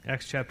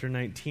Acts chapter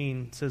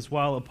 19. It says,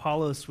 while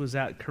Apollos was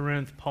at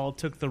Corinth, Paul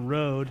took the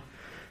road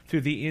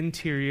through the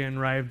interior and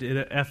arrived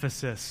at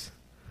Ephesus.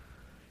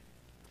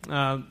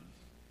 Talking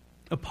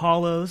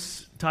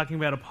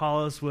about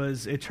Apollos,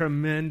 was a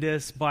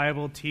tremendous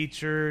Bible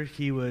teacher.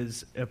 He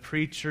was a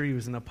preacher. He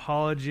was an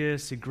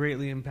apologist. He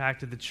greatly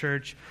impacted the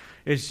church.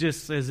 It's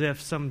just as if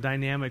some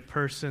dynamic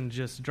person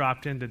just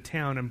dropped into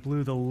town and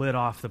blew the lid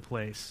off the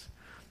place.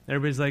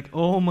 Everybody's like,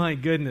 oh my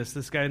goodness,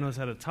 this guy knows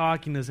how to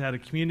talk. He knows how to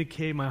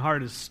communicate. My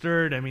heart is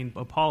stirred. I mean,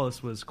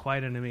 Apollos was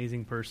quite an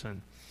amazing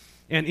person.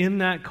 And in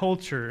that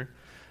culture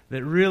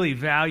that really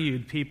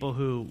valued people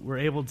who were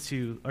able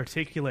to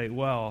articulate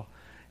well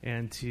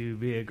and to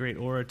be a great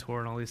orator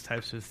and all these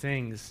types of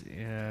things,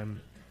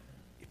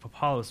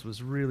 Apollos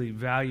was really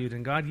valued,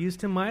 and God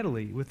used him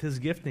mightily with his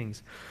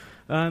giftings.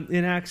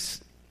 In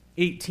Acts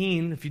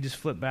 18, if you just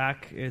flip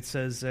back, it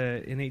says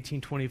in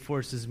 18:24,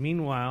 it says,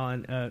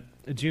 meanwhile,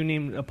 a Jew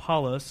named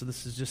Apollos, so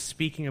this is just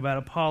speaking about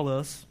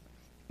Apollos,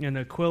 and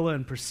Aquila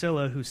and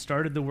Priscilla, who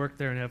started the work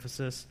there in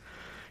Ephesus.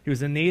 He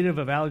was a native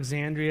of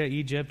Alexandria,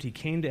 Egypt. He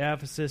came to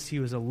Ephesus. He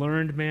was a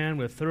learned man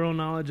with thorough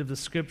knowledge of the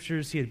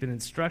Scriptures. He had been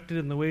instructed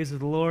in the ways of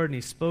the Lord, and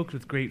he spoke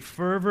with great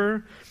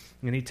fervor,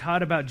 and he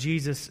taught about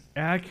Jesus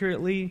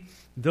accurately,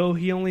 though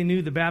he only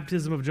knew the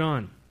baptism of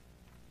John.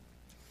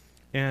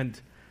 And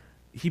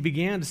he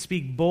began to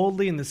speak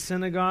boldly in the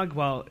synagogue,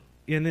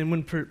 and then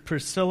when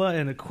Priscilla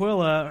and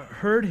Aquila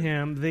heard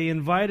him, they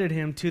invited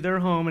him to their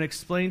home and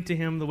explained to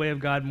him the way of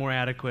God more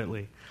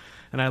adequately.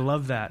 And I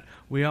love that.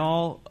 We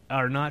all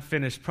are not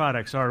finished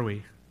products, are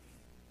we?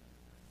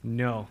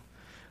 No.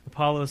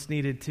 Apollos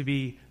needed to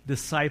be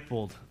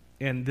discipled.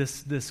 And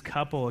this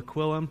couple,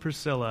 Aquila and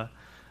Priscilla,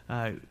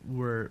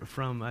 were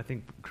from, I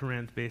think,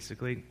 Corinth,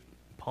 basically.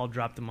 Paul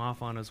dropped them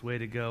off on his way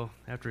to go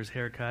after his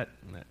haircut.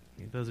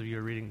 Those of you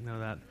who are reading know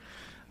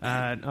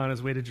that. On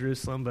his way to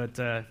Jerusalem.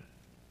 But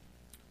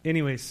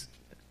anyways,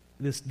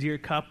 this dear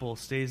couple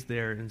stays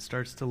there and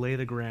starts to lay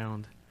the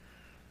ground.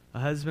 A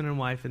husband and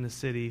wife in the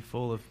city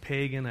full of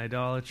pagan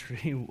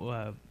idolatry.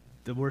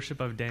 The worship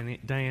of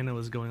Diana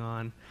was going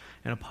on.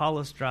 And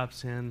Apollos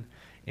drops in,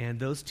 and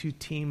those two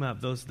team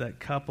up. That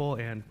couple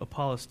and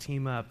Apollos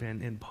team up.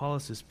 And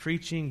Apollos is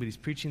preaching, but he's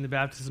preaching the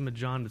baptism of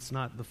John. It's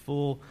not the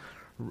full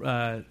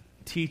adequate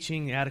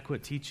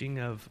teaching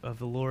of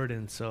the Lord.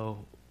 And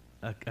so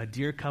a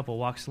dear couple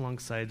walks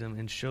alongside them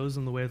and shows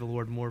them the way of the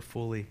Lord more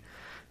fully.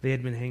 They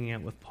had been hanging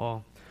out with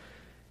Paul.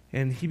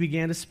 And he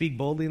began to speak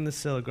boldly in the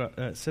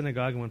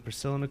synagogue, and when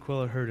Priscilla and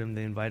Aquila heard him,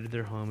 they invited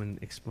their home and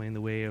explained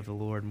the way of the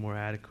Lord more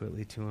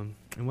adequately to him.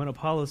 And when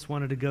Apollos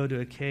wanted to go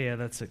to Achaia,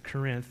 that's at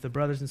Corinth, the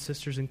brothers and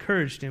sisters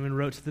encouraged him and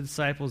wrote to the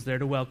disciples there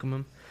to welcome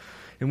him.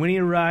 And when he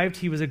arrived,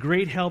 he was a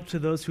great help to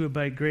those who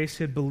by grace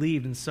had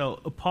believed. And so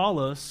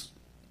Apollos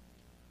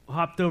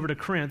hopped over to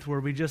Corinth,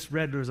 where we just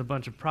read there was a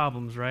bunch of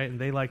problems, right? And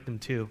they liked him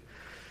too.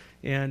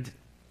 And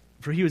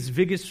for he was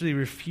vigorously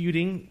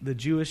refuting the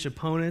Jewish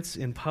opponents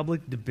in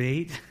public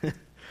debate,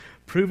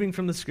 proving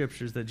from the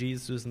Scriptures that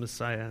Jesus was the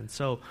Messiah. And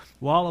so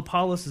while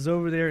Apollos is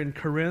over there in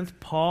Corinth,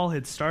 Paul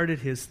had started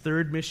his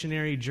third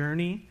missionary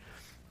journey,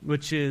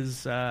 which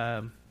is,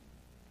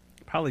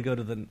 probably go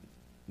to the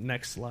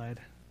next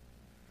slide,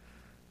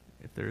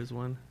 if there is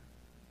one.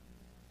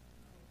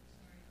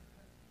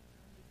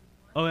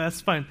 Oh,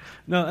 that's fine.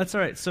 No, that's all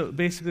right. So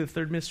basically the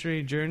third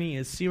missionary journey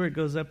is, see where it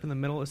goes up in the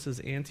middle? It says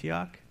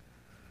Antioch.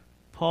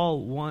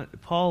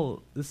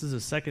 Paul, this is a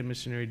second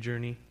missionary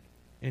journey,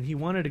 and he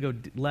wanted to go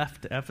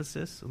left to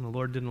Ephesus, and the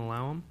Lord didn't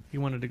allow him. He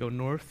wanted to go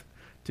north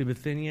to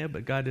Bithynia,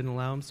 but God didn't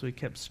allow him, so he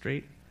kept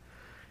straight.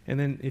 And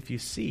then if you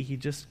see, he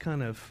just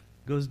kind of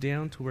goes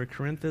down to where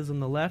Corinth is on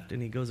the left,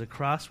 and he goes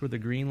across where the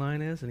green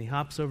line is, and he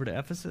hops over to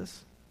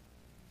Ephesus.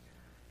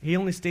 He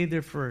only stayed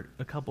there for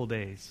a couple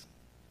days.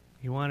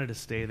 He wanted to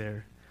stay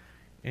there,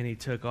 and he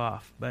took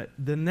off. But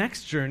the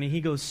next journey,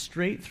 he goes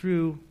straight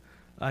through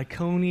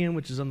Iconium,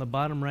 which is on the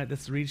bottom right.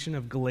 That's the region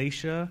of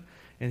Galatia,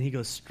 and he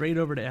goes straight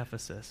over to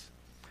Ephesus.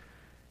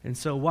 And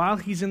so while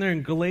he's in there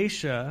in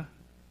Galatia,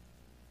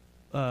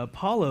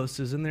 Apollos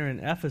is in there in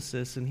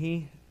Ephesus, and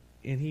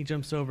he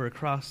jumps over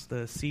across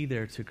the sea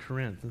there to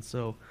Corinth. And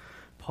so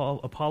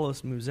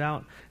Apollos moves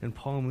out, and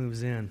Paul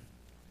moves in.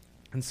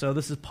 And so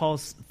this is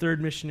Paul's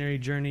third missionary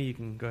journey. You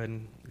can go ahead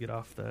and get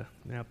off the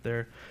map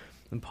there.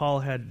 And Paul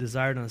had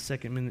desired on a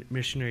second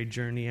missionary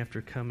journey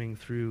after coming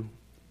through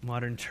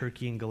modern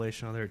Turkey and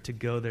Galatia and all there to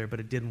go there, but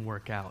it didn't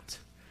work out.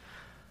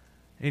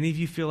 Any of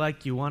you feel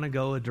like you want to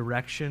go a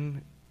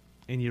direction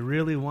and you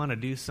really want to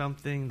do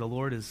something? The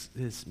Lord has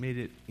made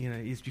it,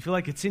 you feel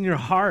like it's in your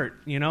heart,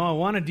 I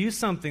want to do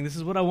something. This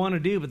is what I want to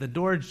do, but the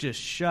door's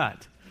just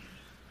shut.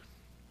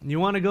 And you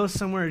want to go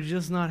somewhere, it's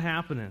just not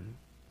happening.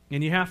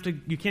 And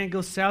you can't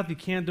go south, you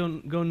can't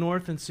go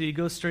north, and so you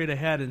go straight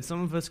ahead. And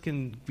some of us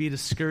can be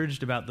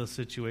discouraged about those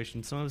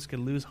situations. Some of us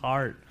can lose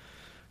heart.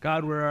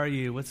 God, where are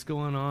you? What's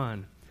going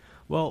on?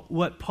 Well,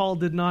 what Paul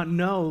did not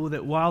know,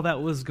 that while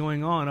that was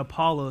going on,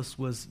 Apollos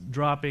was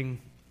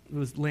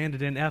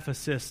landed in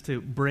Ephesus to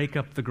break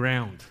up the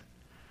ground.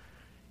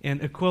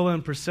 And Aquila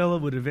and Priscilla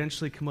would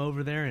eventually come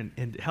over there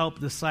and help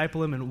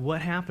disciple him. And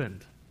what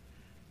happened?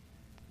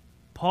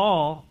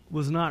 Paul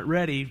was not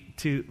ready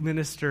to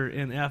minister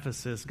in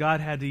Ephesus.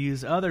 God had to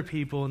use other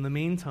people in the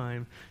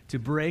meantime to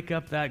break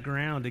up that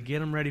ground, to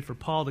get him ready for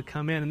Paul to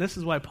come in. And this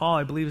is why Paul,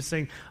 I believe, is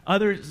saying,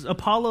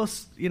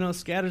 Apollos,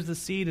 scatters the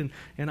seed,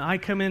 and I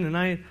come in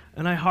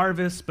and I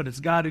harvest, but it's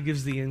God who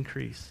gives the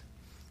increase.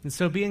 And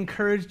so be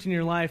encouraged in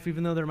your life,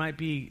 even though there might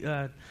be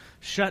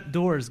shut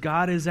doors.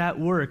 God is at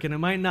work, and it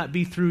might not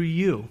be through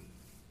you.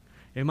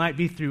 It might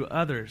be through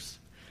others.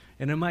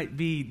 And it might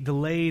be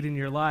delayed in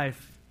your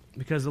life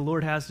because the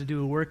Lord has to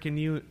do a work in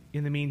you.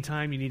 In the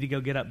meantime, you need to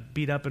go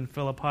beat up in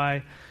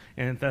Philippi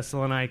and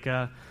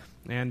Thessalonica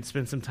and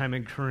spend some time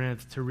in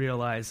Corinth to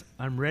realize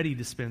I'm ready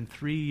to spend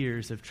 3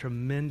 years of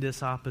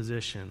tremendous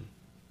opposition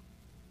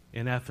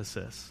in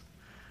Ephesus.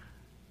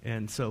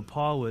 And so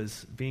Paul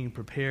was being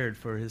prepared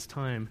for his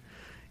time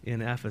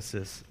in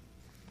Ephesus.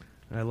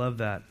 And I love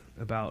that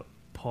about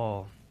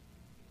Paul.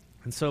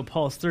 And so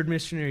Paul's third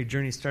missionary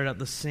journey started out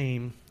the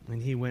same,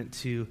 and he went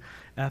to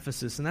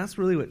Ephesus. And that's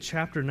really what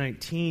chapter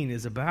 19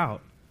 is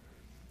about.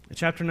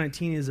 Chapter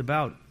 19 is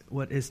about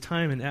what his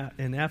time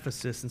in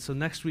Ephesus. And so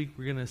next week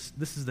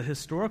this is the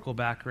historical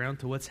background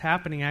to what's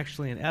happening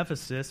actually in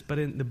Ephesus. But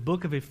in the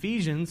book of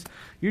Ephesians,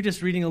 you're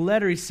just reading a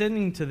letter he's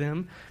sending to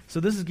them. So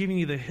this is giving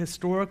you the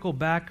historical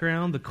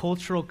background, the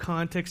cultural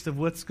context of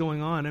what's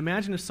going on.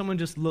 Imagine if someone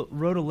just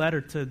wrote a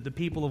letter to the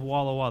people of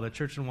Walla Walla, the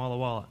church in Walla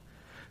Walla.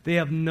 They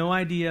have no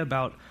idea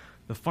about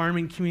the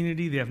farming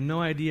community. They have no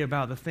idea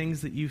about the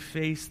things that you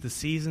face, the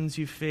seasons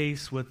you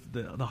face, with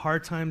the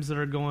hard times that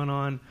are going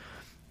on.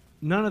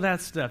 None of that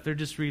stuff. They're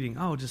just reading,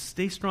 just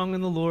stay strong in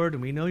the Lord,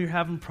 and we know you're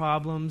having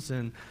problems.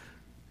 And,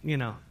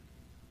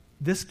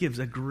 this gives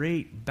a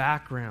great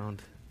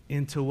background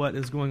into what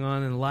is going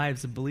on in the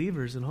lives of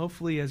believers. And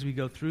hopefully as we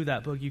go through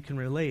that book, you can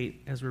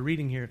relate, as we're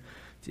reading here,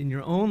 in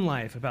your own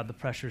life about the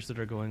pressures that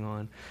are going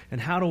on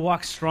and how to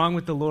walk strong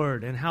with the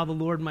Lord and how the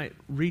Lord might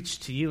reach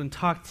to you and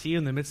talk to you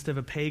in the midst of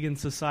a pagan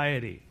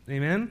society.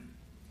 Amen?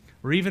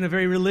 Or even a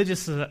very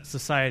religious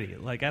society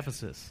like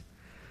Ephesus.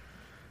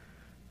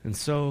 And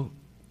so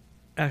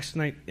Acts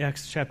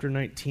chapter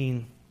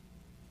 19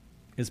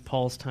 is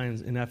Paul's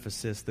times in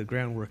Ephesus. The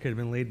groundwork had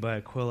been laid by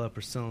Aquila,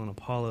 Priscilla, and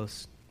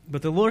Apollos.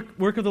 But the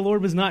work of the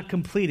Lord was not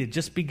completed,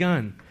 just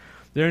begun.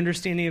 Their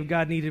understanding of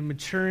God needed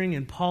maturing,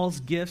 and Paul's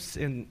gifts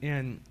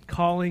and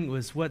calling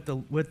was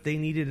what they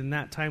needed in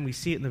that time. We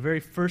see it in the very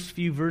first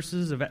few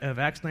verses of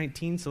Acts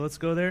 19, so let's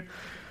go there.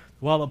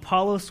 While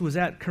Apollos was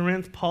at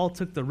Corinth, Paul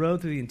took the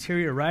road through the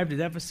interior, arrived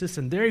at Ephesus,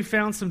 and there he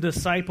found some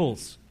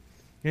disciples.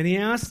 And he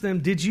asked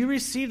them, "Did you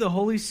receive the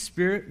Holy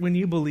Spirit when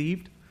you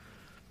believed?"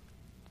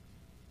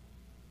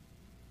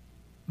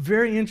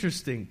 Very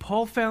interesting.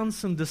 Paul found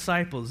some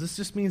disciples. This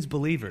just means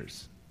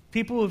believers.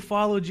 People who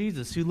follow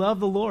Jesus, who love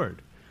the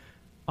Lord.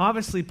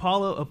 Obviously,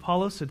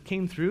 Apollos had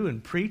came through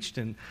and preached,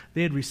 and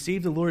they had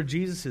received the Lord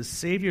Jesus as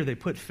Savior. They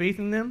put faith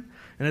in them.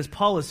 And as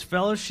Paul is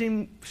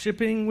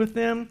fellowshipping with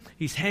them,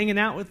 he's hanging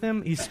out with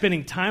them, he's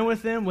spending time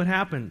with them, what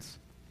happens?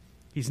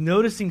 He's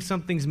noticing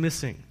something's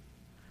missing.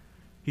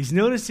 He's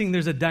noticing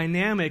there's a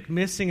dynamic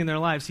missing in their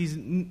lives.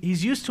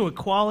 He's used to a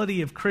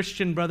quality of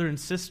Christian brother and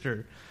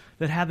sister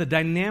that had the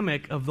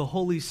dynamic of the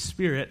Holy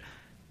Spirit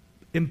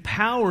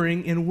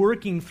empowering and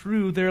working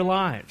through their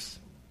lives.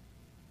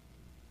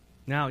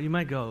 Now, you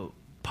might go,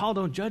 "Paul,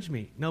 don't judge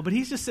me." No, but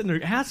he's just sitting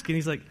there asking.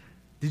 He's like,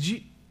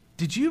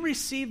 did you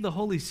receive the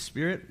Holy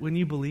Spirit when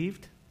you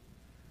believed?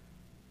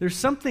 There's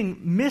something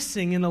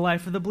missing in the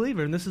life of the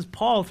believer. And this is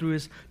Paul, through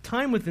his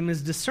time with them,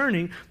 is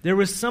discerning there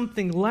was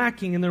something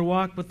lacking in their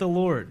walk with the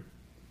Lord.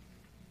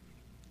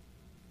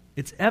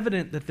 It's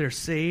evident that they're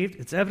saved.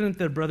 It's evident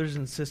they're brothers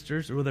and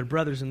sisters, or they're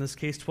brothers in this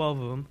case, 12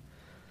 of them.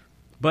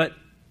 But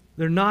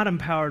they're not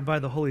empowered by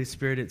the Holy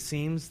Spirit, it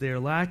seems. They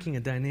are lacking a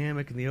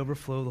dynamic in the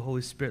overflow of the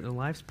Holy Spirit in their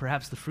lives.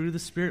 Perhaps the fruit of the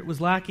Spirit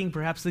was lacking.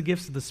 Perhaps the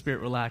gifts of the Spirit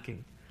were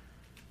lacking.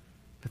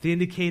 But the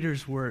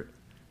indicators were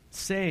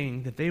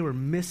saying that they were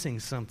missing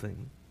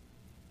something.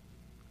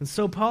 And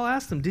so Paul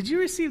asked them, "Did you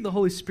receive the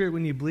Holy Spirit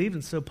when you believed?"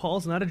 And so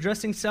Paul's not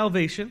addressing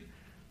salvation.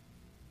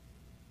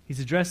 He's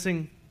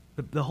addressing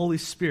the Holy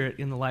Spirit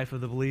in the life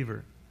of the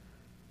believer.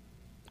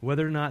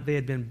 Whether or not they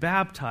had been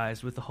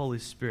baptized with the Holy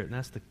Spirit. And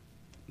that's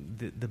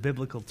the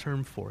biblical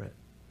term for it.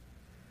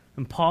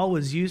 And Paul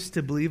was used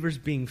to believers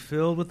being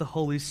filled with the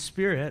Holy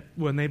Spirit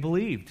when they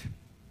believed.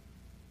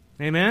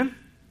 Amen?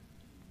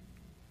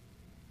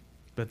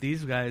 But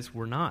these guys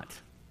were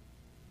not.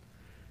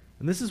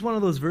 And this is one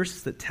of those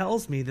verses that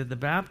tells me that the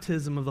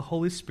baptism of the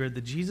Holy Spirit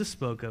that Jesus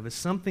spoke of is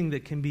something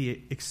that can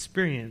be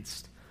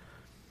experienced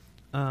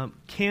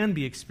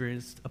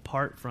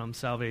apart from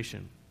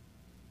salvation.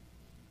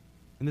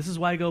 And this is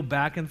why I go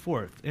back and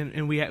forth. And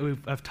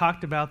I've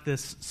talked about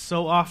this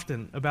so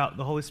often, about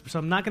the Holy Spirit. So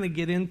I'm not going to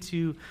get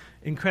into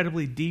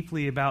incredibly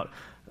deeply about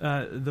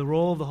the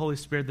role of the Holy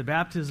Spirit, the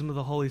baptism of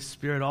the Holy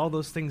Spirit, all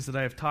those things that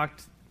I have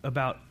talked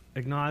about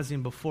ad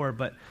nauseum before.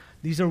 But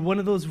these are one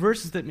of those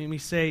verses that make me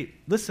say,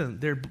 listen,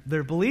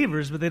 they're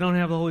believers, but they don't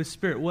have the Holy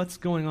Spirit. What's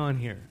going on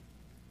here?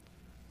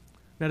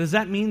 Now, does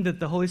that mean that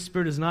the Holy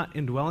Spirit is not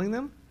indwelling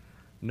them?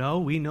 No,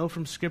 we know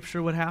from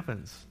Scripture what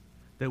happens.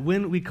 That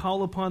when we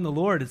call upon the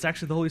Lord, it's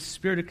actually the Holy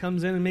Spirit who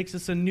comes in and makes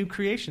us a new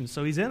creation.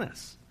 So He's in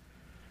us.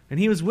 And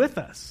He was with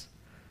us,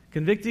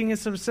 convicting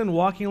us of sin,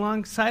 walking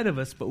alongside of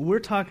us. But we're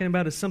talking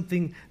about is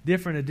something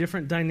different, a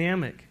different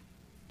dynamic.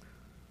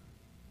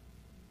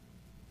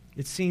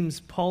 It seems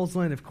Paul's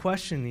line of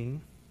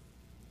questioning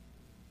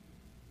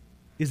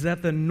is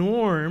that the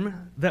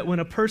norm that when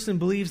a person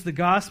believes the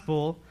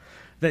gospel,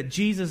 that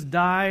Jesus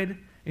died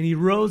and He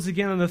rose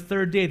again on the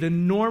third day, the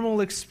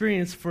normal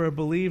experience for a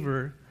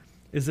believer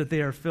is that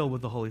they are filled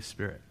with the Holy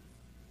Spirit.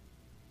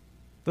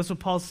 That's what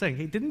Paul's saying.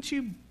 Hey, didn't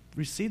you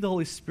receive the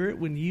Holy Spirit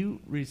when you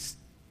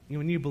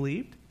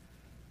believed?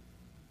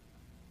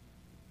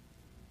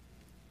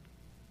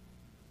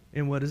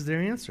 And what is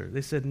their answer?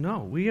 They said, no,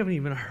 we haven't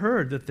even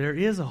heard that there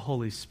is a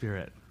Holy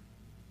Spirit.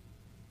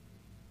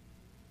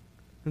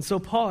 And so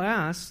Paul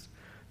asked,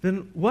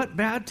 then what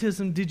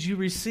baptism did you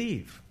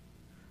receive?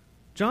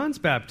 John's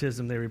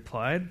baptism, they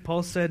replied.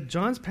 Paul said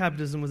John's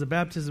baptism was a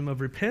baptism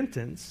of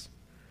repentance,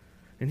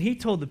 and he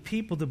told the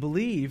people to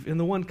believe in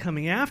the one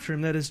coming after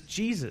him, that is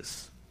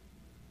Jesus.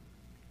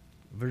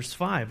 Verse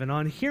 5, and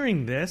on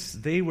hearing this,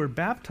 they were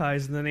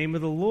baptized in the name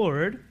of the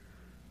Lord,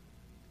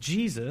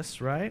 Jesus,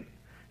 right?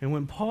 And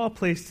when Paul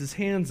placed his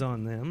hands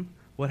on them,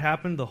 what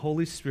happened? The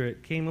Holy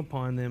Spirit came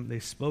upon them. They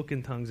spoke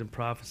in tongues and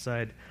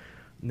prophesied.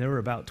 And there were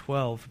about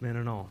 12 men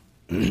in all.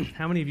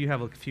 How many of you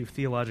have a few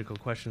theological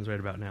questions right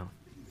about now?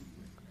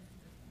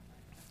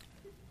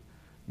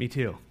 Me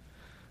too.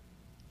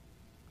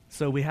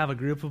 So we have a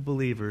group of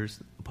believers.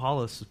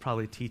 Apollos was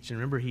probably teaching.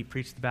 Remember, he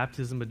preached the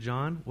baptism of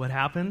John. What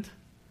happened?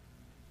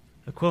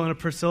 Aquila and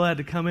Priscilla had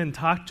to come in and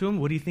talk to him.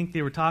 What do you think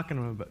they were talking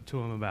to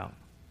him about?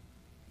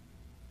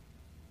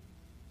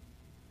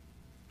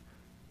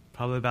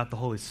 Probably about the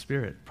Holy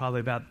Spirit.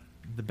 Probably about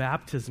the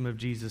baptism of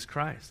Jesus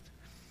Christ.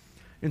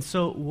 And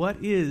so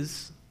what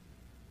is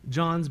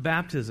John's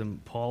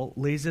baptism? Paul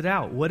lays it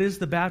out. What is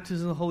the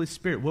baptism of the Holy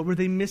Spirit? What were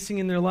they missing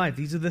in their life?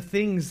 These are the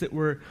things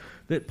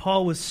that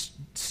Paul was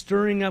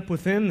stirring up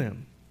within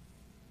them.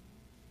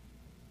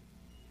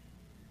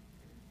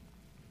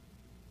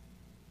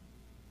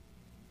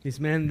 These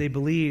men, they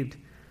believed,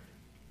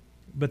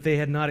 but they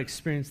had not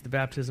experienced the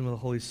baptism of the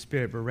Holy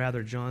Spirit, but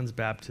rather John's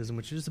baptism,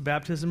 which is the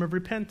baptism of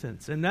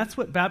repentance. And that's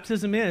what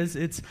baptism is.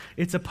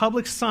 It's a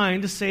public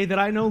sign to say that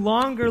I no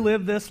longer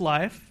live this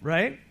life,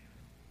 right?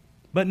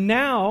 But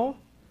now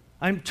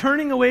I'm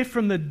turning away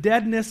from the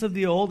deadness of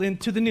the old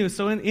into the new.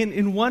 So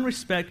in one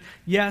respect,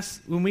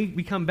 yes, when we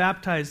become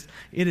baptized,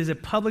 it is a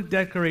public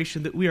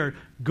declaration that we are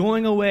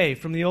going away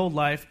from the old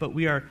life, but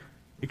we are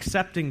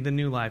accepting the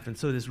new life. And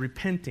so it is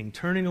repenting,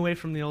 turning away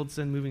from the old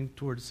sin, moving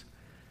towards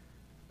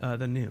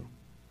the new.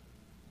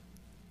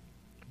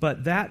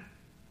 But that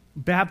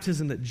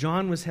baptism that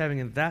John was having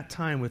at that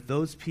time with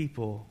those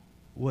people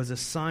was a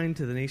sign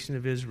to the nation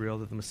of Israel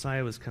that the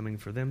Messiah was coming,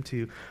 for them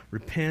to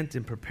repent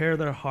and prepare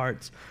their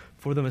hearts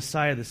for the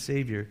Messiah, the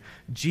Savior.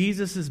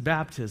 Jesus'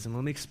 baptism,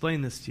 let me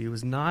explain this to you,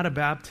 was not a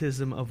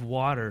baptism of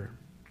water,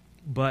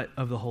 but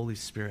of the Holy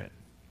Spirit.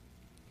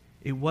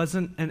 It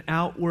wasn't an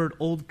outward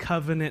old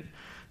covenant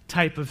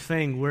type of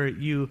thing where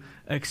you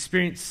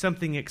experience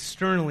something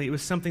externally. It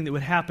was something that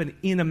would happen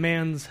in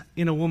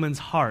a woman's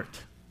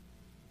heart.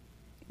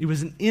 It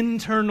was an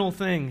internal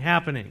thing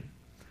happening.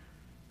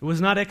 It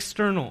was not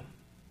external.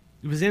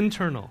 It was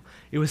internal.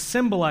 It was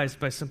symbolized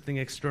by something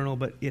external,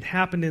 but it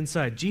happened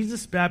inside.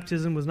 Jesus'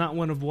 baptism was not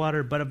one of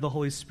water, but of the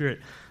Holy Spirit.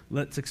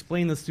 Let's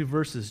explain this through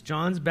verses.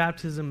 John the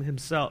Baptist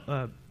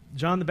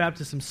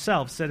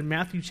himself said in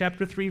Matthew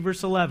chapter 3,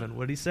 verse 11,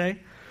 what did he say?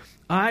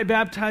 I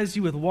baptize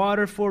you with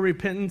water for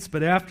repentance,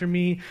 but after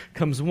me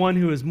comes one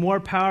who is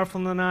more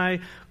powerful than I,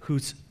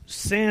 whose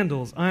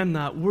sandals I am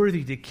not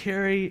worthy to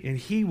carry, and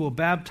he will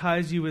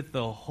baptize you with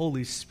the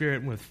Holy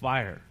Spirit and with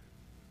fire.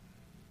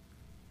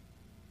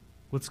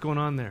 What's going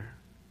on there?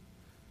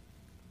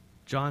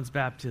 John's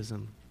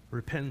baptism,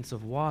 repentance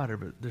of water,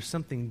 but there's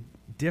something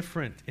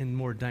different and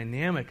more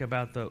dynamic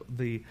about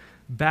the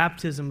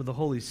baptism of the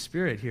Holy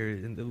Spirit here,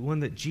 and the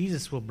one that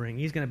Jesus will bring.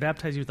 He's going to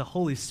baptize you with the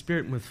Holy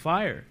Spirit and with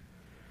fire.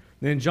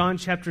 Then in John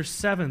chapter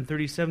 7,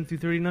 37 through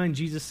 39,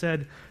 Jesus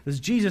said, this is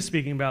Jesus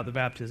speaking about the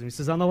baptism. He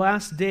says, on the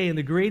last day, and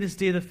the greatest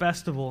day of the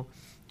festival,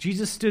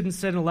 Jesus stood and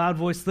said in a loud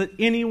voice, let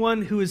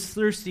anyone who is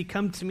thirsty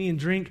come to me and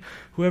drink.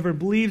 Whoever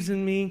believes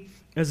in me,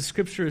 as the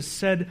scripture has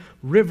said,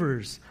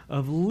 rivers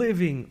of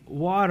living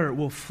water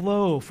will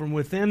flow from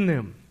within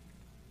them.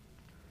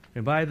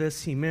 And by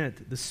this he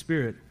meant the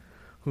Spirit,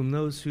 whom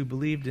those who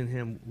believed in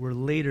him were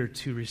later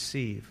to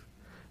receive.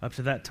 Up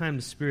to that time,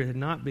 the Spirit had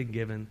not been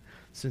given,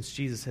 since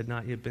Jesus had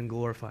not yet been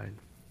glorified.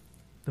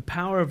 The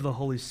power of the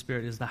Holy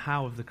Spirit is the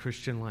how of the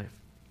Christian life.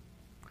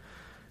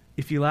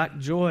 If you lack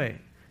joy,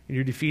 and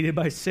you're defeated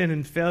by sin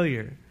and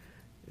failure,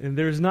 and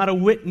there's not a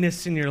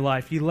witness in your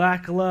life, you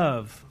lack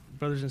love,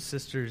 brothers and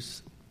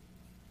sisters,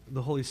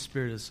 the Holy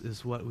Spirit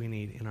is what we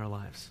need in our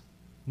lives.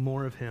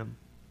 More of Him.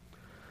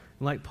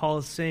 And like Paul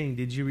is saying,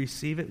 did you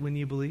receive it when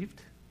you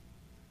believed?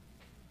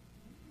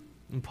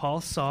 And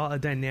Paul saw a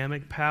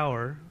dynamic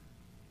power.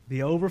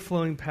 The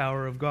overflowing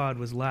power of God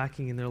was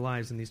lacking in their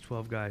lives in these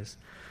 12 guys.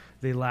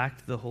 They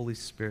lacked the Holy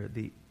Spirit.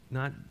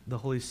 Not the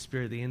Holy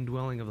Spirit, the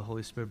indwelling of the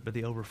Holy Spirit, but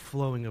the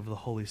overflowing of the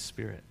Holy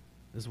Spirit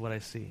is what I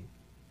see.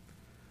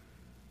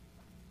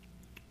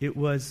 It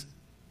was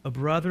a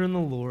brother in the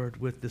Lord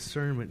with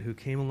discernment who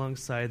came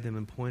alongside them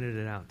and pointed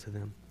it out to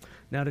them.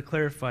 Now to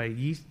clarify,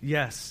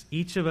 yes,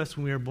 each of us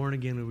when we are born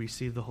again, we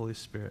receive the Holy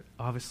Spirit.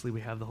 Obviously we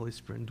have the Holy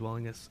Spirit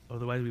indwelling us.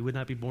 Otherwise we would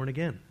not be born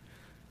again.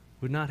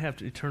 We would not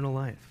have eternal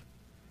life.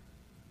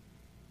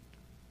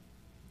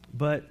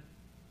 But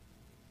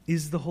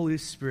is the Holy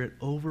Spirit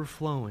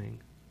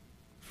overflowing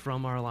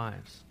from our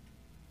lives?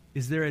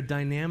 Is there a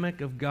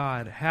dynamic of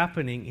God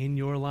happening in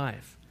your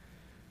life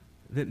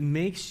that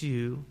makes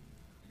you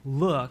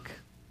look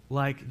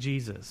like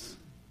Jesus?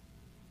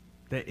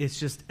 That it's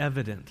just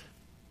evident.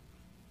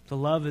 The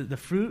love, the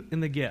fruit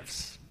and the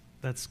gifts.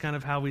 That's kind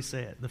of how we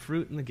say it. The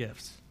fruit and the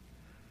gifts.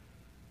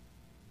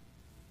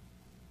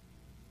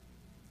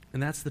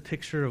 And that's the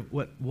picture of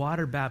what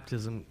water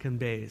baptism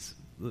conveys,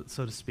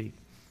 so to speak.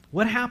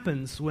 What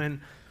happens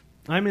when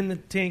I'm in the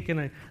tank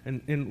and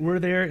we're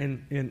there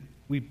and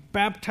we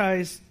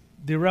baptize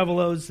the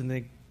Revelos and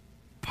they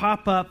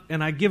pop up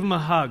and I give them a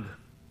hug?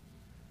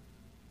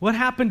 What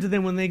happened to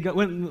them when they got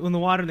when the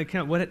water they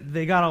came?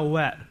 They got all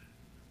wet.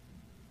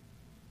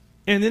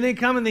 And then they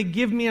come and they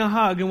give me a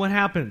hug, and what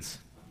happens?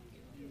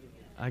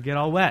 I get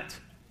all wet.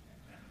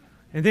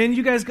 And then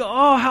you guys go,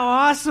 "Oh, how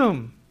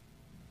awesome!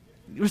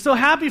 We're so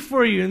happy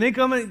for you." And they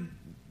come and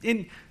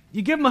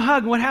you give them a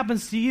hug, and what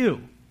happens to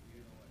you?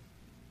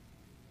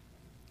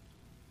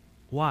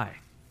 Why?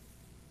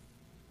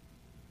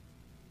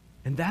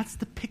 And that's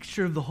the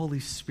picture of the Holy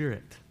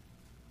Spirit.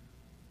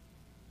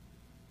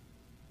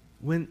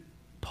 When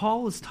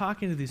Paul was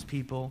talking to these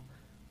people,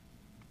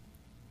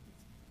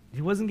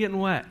 he wasn't getting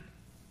wet.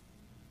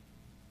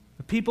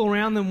 The people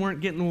around them weren't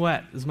getting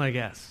wet, is my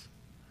guess.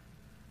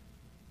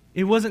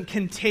 It wasn't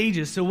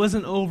contagious. It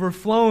wasn't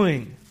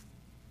overflowing.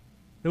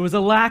 There was a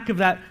lack of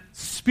that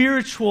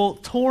spiritual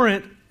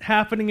torrent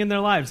happening in their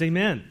lives.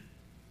 Amen.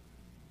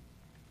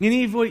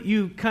 Any of what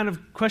you kind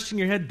of question in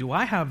your head, do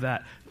I have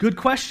that? Good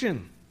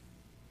question.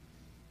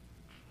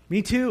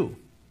 Me too.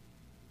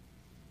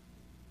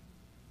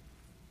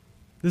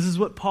 This is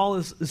what Paul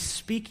is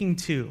speaking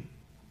to.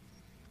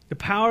 The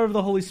power of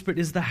the Holy Spirit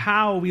is the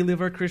how we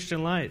live our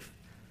Christian life.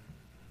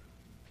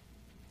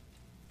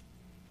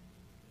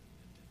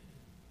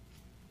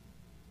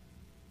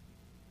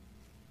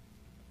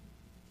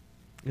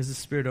 Is the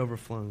Spirit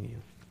overflowing you?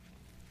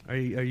 Are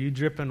you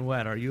dripping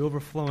wet? Are you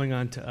overflowing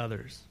onto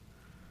others?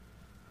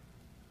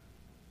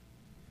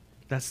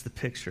 That's the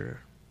picture.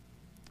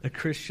 A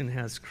Christian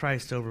has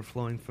Christ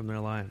overflowing from their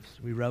lives.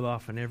 We rub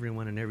off on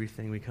everyone and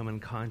everything we come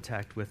in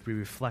contact with. We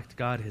reflect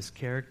God, His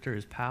character,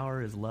 His power,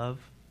 His love.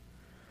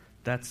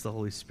 That's the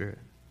Holy Spirit.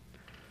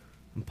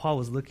 And Paul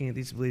was looking at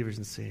these believers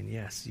and saying,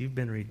 yes, you've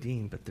been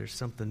redeemed, but there's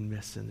something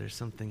missing. There's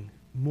something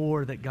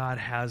more that God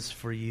has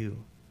for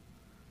you.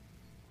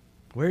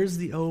 Where's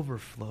the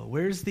overflow?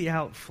 Where's the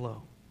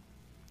outflow?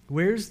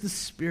 Where's the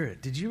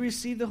Spirit? Did you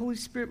receive the Holy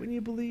Spirit when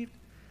you believed?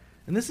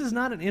 And this is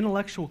not an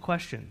intellectual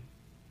question.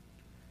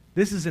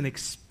 This is an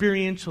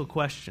experiential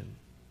question.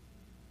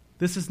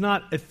 This is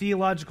not a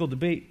theological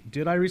debate.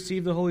 Did I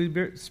receive the Holy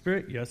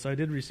Spirit? Yes, I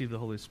did receive the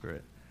Holy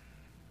Spirit.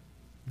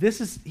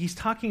 He's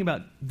talking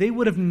about, they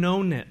would have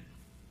known it.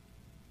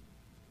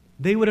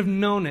 They would have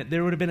known it.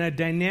 There would have been a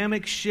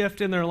dynamic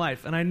shift in their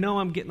life. And I know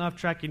I'm getting off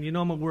track, and you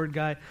know I'm a word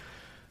guy.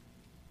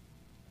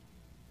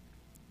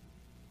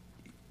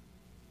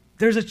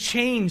 There's a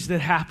change that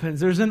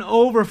happens. There's an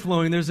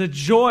overflowing. There's a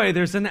joy.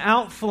 There's an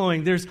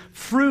outflowing. There's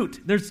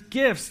fruit. There's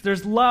gifts.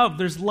 There's love.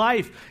 There's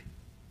life.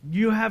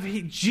 You have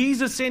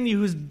Jesus in you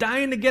who's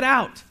dying to get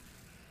out.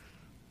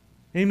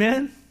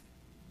 Amen?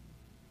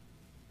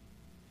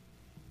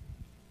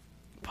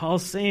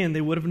 Paul's saying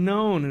they would have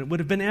known, and it would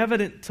have been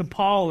evident to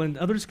Paul, and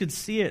others could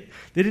see it.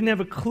 They didn't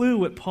have a clue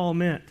what Paul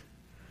meant.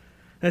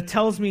 That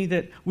tells me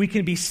that we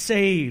can be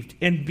saved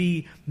and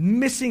be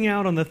missing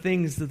out on the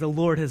things that the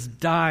Lord has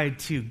died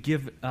to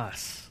give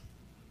us.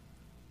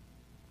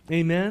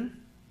 Amen?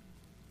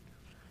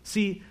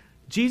 See,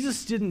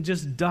 Jesus didn't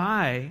just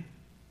die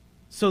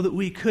so that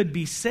we could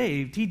be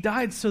saved. He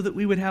died so that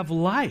we would have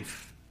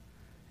life.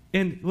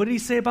 And what did he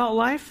say about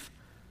life?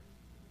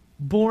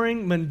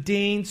 Boring,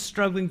 mundane,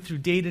 struggling through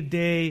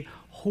day-to-day,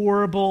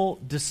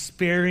 horrible,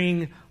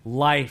 despairing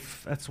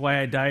life. That's why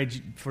I died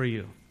for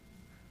you.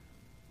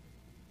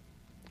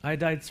 I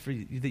died for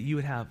you that you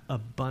would have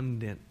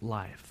abundant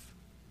life.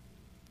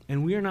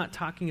 And we are not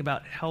talking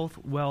about health,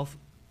 wealth,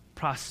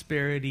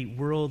 prosperity,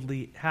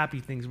 worldly,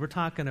 happy things. We're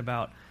talking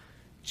about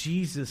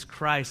Jesus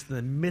Christ in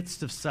the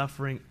midst of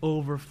suffering,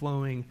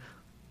 overflowing,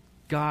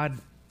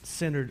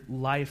 God-centered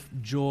life,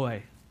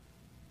 joy.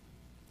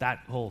 That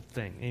whole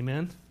thing.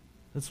 Amen?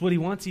 That's what he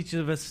wants each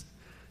of us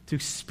to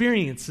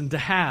experience and to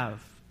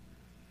have.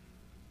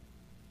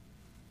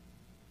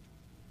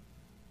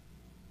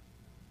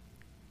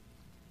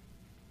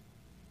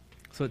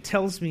 So it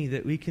tells me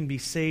that we can be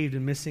saved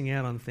and missing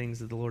out on things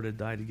that the Lord had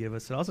died to give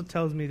us. It also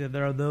tells me that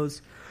there are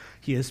those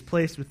he has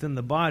placed within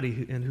the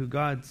body and who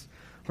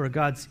are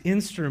God's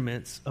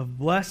instruments of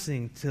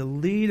blessing to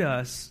lead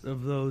us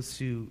of those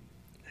who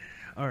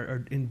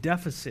are in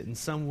deficit in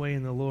some way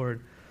in the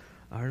Lord,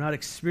 are not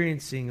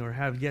experiencing or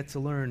have yet to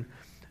learn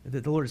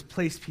that the Lord has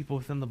placed people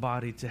within the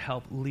body to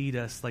help lead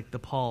us, like the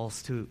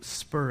Pauls, to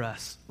spur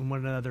us and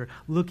one another,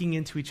 looking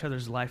into each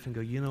other's life and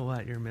go, you know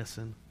what, you're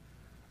missing.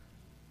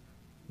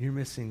 You're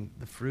missing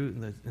the fruit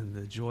and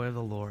the joy of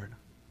the Lord.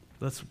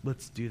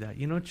 Let's do that.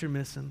 You know what you're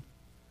missing?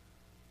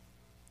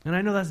 And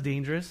I know that's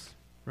dangerous,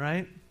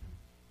 right?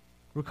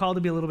 We're called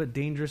to be a little bit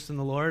dangerous in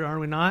the Lord,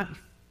 aren't we not?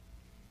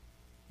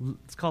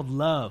 It's called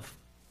love.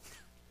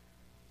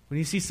 When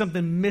you see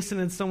something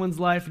missing in someone's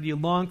life and you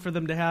long for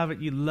them to have it,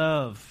 you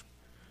love.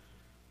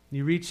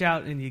 You reach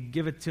out and you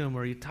give it to them,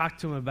 or you talk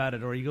to them about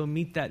it, or you go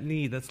meet that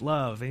need. That's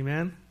love.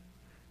 Amen?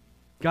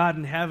 God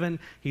in heaven,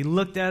 he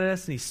looked at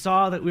us and he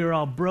saw that we were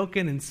all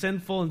broken and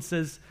sinful and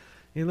says,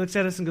 he looks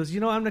at us and goes, you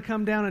know, I'm going to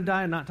come down and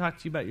die and not talk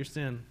to you about your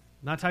sin.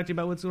 Not talk to you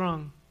about what's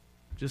wrong.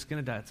 Just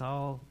going to die. It's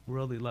all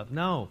worldly love.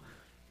 No.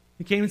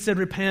 He came and said,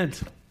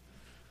 repent.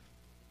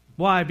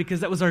 Why?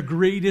 Because that was our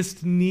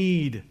greatest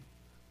need,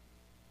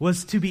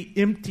 was to be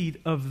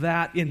emptied of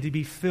that and to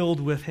be filled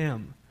with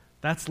him.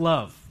 That's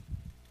love.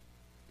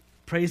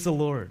 Praise the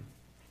Lord.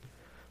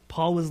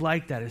 Paul was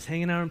like that. He was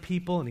hanging out with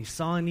people and he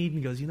saw a need and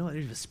he goes, you know what?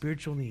 There's a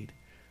spiritual need.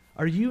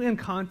 Are you in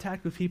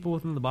contact with people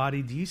within the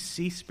body? Do you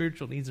see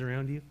spiritual needs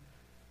around you?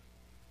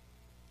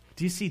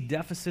 Do you see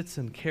deficits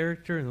in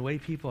character and the way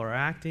people are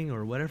acting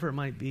or whatever it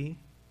might be?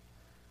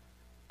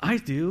 I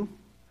do.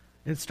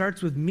 And it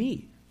starts with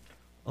me.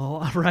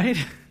 All right?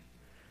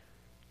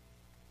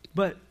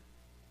 But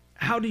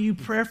how do you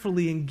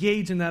prayerfully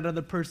engage in that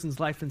other person's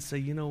life and say,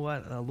 you know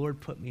what? The Lord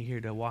put me here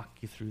to walk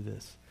you through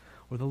this.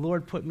 Or the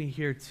Lord put me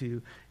here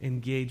to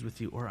engage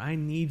with you. Or I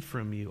need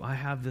from you. I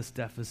have this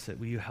deficit.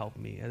 Will you help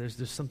me?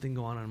 There's something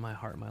going on in my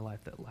heart, in my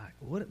life that lack.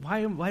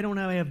 Why don't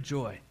I have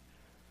joy?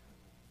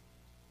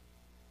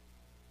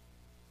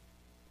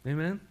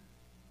 Amen?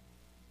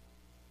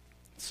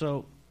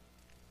 So,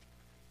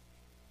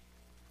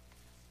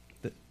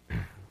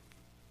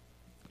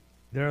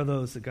 there are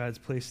those that God's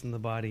placed in the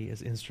body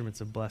as instruments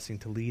of blessing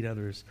to lead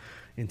others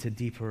into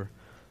deeper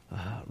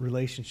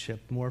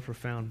relationship, more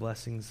profound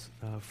blessings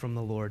from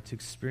the Lord, to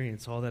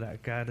experience all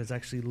that God has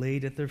actually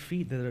laid at their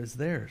feet that is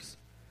theirs.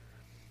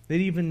 They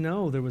didn't even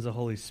know there was a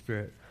Holy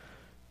Spirit.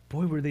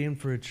 Boy, were they in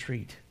for a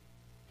treat.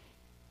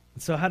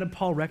 So how did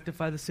Paul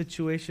rectify the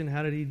situation?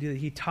 How did he do it?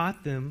 He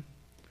taught them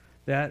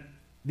that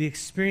the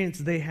experience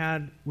they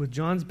had with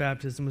John's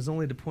baptism was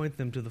only to point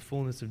them to the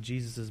fullness of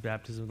Jesus'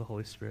 baptism of the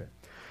Holy Spirit.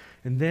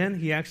 And then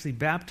he actually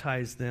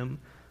baptized them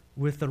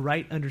with the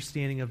right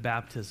understanding of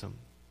baptism.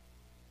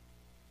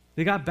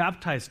 They got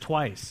baptized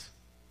twice.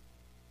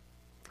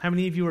 How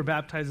many of you were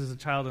baptized as a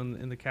child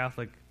in the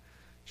Catholic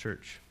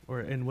Church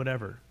or in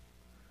whatever?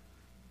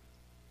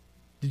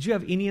 Did you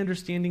have any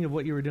understanding of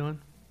what you were doing?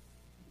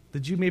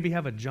 Did you maybe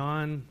have a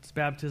John's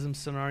baptism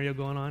scenario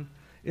going on?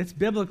 It's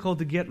biblical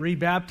to get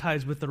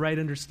rebaptized with the right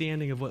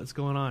understanding of what's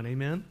going on.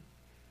 Amen?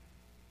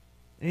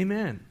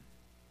 Amen.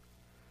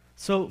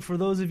 So for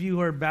those of you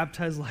who are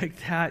baptized like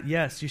that,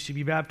 yes, you should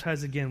be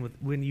baptized again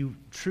when you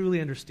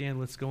truly understand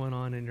what's going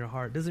on in your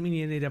heart. Doesn't mean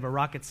you need to have a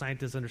rocket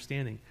scientist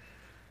understanding,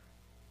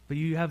 but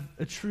you have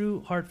a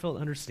true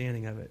heartfelt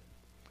understanding of it.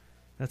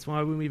 That's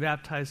why when we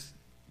baptize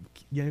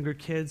younger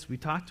kids, we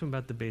talk to them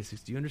about the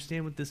basics. Do you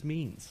understand what this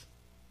means?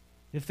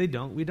 If they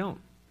don't, we don't.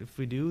 If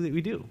we do,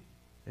 we do.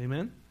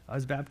 Amen? I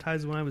was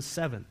baptized when I was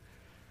 7.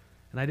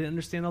 And I didn't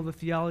understand all the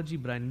theology,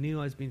 but I knew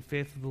I was being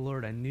faithful to the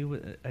Lord. I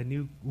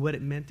knew what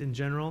it meant in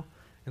general.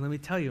 And let me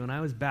tell you, when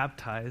I was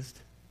baptized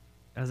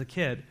as a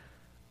kid,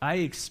 I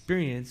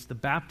experienced the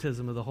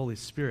baptism of the Holy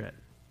Spirit.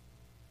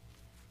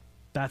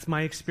 That's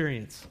my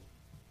experience.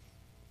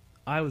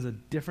 I was a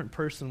different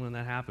person when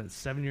that happened,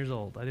 7 years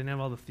old. I didn't have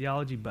all the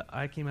theology, but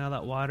I came out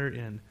of that water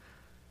and,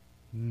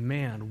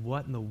 man,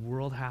 what in the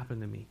world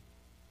happened to me?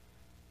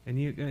 And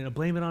you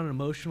blame it on an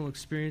emotional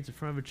experience in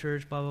front of a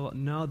church, blah, blah, blah.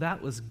 No,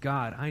 that was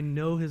God. I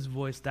know his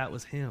voice. That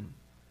was him.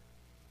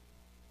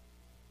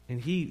 And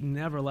he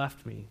never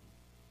left me.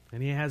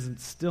 And he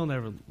hasn't still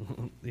never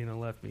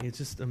left me. It's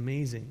just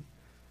amazing.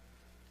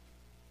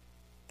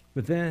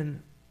 But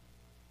then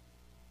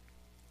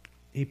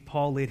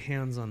Paul laid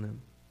hands on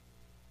them.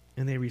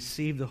 And they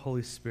received the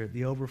Holy Spirit,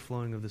 the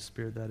overflowing of the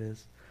Spirit, that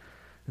is.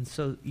 And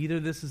so either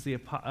this is the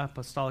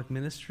apostolic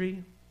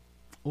ministry,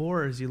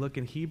 or as you look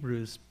in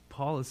Hebrews,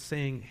 Paul is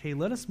saying, hey,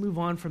 let us move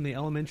on from the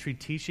elementary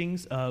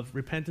teachings of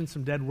repentance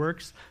from dead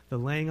works, the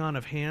laying on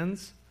of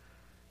hands.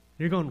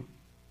 You're going,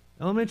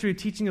 elementary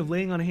teaching of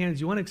laying on of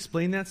hands, you want to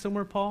explain that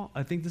somewhere, Paul?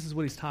 I think this is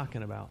what he's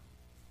talking about,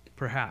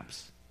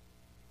 perhaps.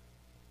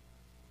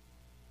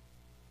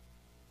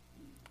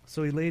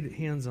 So he laid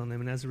hands on them,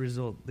 and as a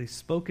result, they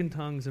spoke in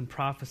tongues and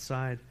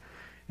prophesied.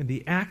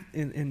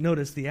 And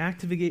notice, the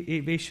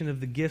activation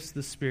of the gifts of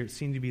the Spirit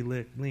seemed to be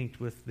linked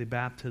with the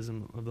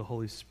baptism of the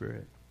Holy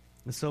Spirit.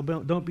 And so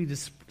don't be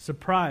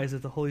surprised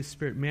that the Holy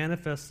Spirit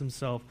manifests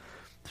himself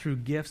through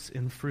gifts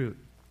and fruit.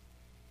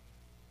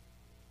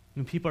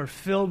 When people are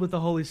filled with the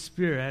Holy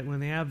Spirit, when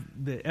they have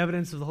the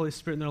evidence of the Holy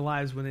Spirit in their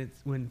lives,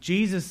 when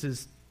Jesus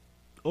is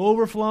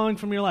overflowing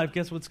from your life,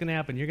 guess what's going to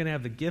happen? You're going to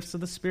have the gifts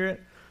of the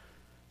Spirit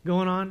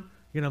going on.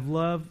 You're going to have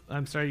love.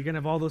 You're going to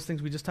have all those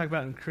things we just talked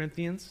about in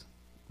Corinthians,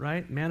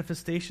 right?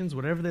 Manifestations,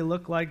 whatever they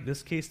look like. In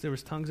this case, there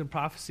was tongues and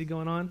prophecy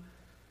going on.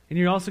 And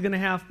you're also going to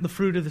have the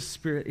fruit of the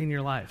Spirit in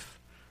your life.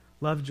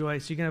 Love, joy.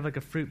 So you're going to have like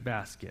a fruit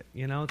basket.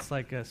 It's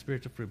like a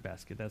spiritual fruit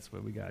basket. That's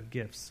what we got.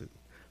 Gifts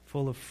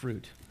full of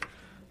fruit,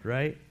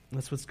 right?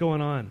 That's what's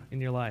going on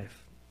in your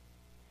life.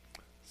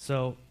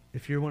 So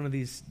if you're one of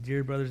these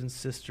dear brothers and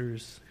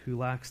sisters who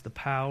lacks the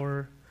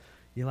power,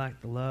 you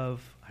lack the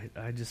love,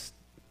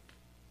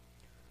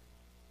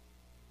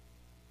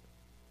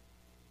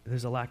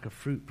 there's a lack of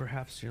fruit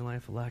perhaps in your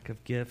life, a lack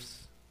of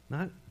gifts.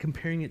 Not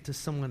comparing it to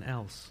someone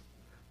else,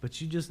 but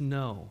you just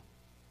know.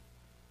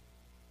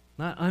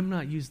 I'm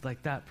not used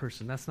like that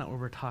person. That's not what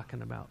we're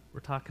talking about.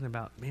 We're talking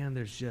about, man,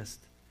 this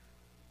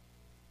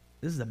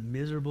is a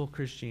miserable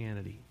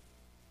Christianity.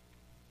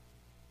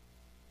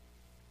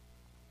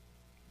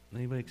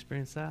 Anybody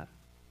experience that?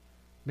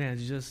 Man,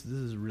 this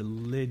is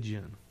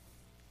religion.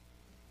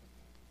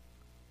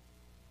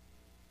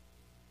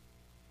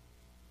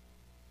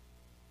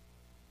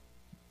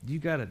 You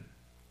got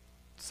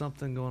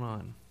something going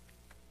on.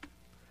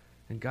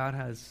 And God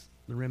has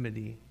the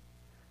remedy.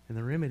 And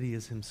the remedy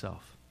is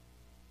himself.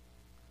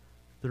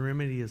 The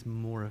remedy is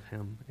more of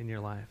him in your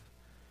life.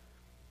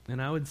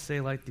 And I would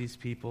say, like these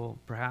people,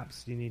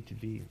 perhaps you need to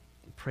be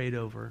prayed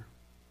over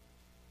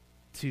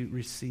to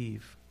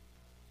receive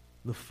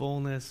the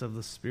fullness of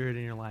the Spirit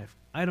in your life.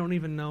 I don't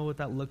even know what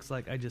that looks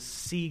like. I just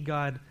see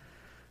God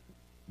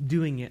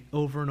doing it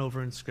over and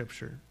over in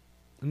Scripture.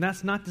 And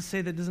that's not to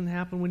say that doesn't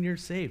happen when you're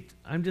saved.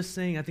 I'm just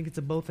saying I think it's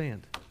a both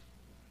and.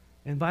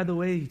 And by the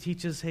way, he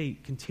teaches, hey,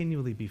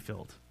 continually be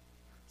filled.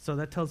 So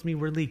that tells me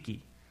we're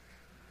leaky.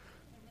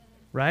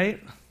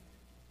 Right?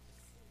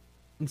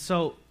 And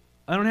so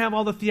I don't have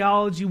all the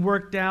theology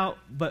worked out,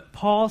 but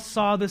Paul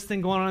saw this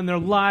thing going on in their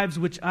lives,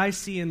 which I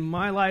see in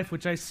my life,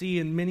 which I see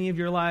in many of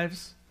your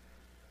lives.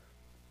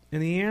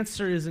 And the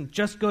answer isn't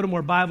just go to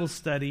more Bible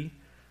study,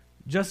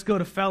 just go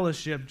to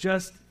fellowship,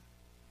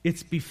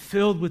 it's be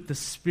filled with the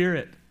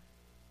Spirit.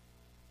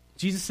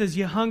 Jesus says,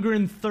 you hunger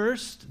and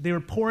thirst. They were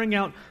pouring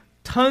out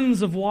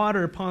tons of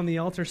water upon the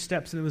altar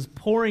steps, and it was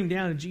pouring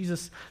down.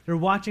 And they're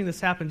watching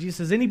this happen. Jesus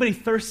says, anybody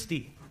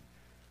thirsty?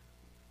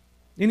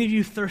 Any of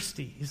you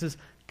thirsty? He says,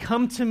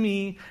 come to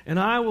me, and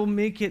I will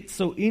make it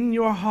so in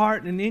your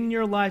heart and in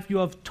your life you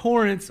have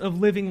torrents of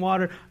living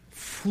water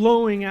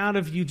flowing out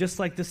of you, just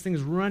like this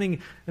thing's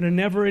running in a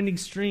never-ending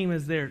stream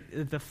as they're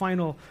at the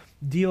final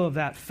deal of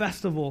that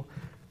festival.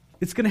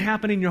 It's going to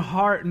happen in your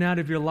heart and out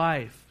of your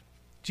life.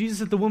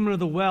 Jesus at the woman of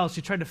the well,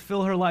 she tried to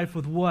fill her life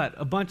with what?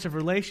 A bunch of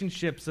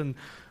relationships and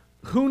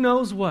who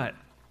knows what.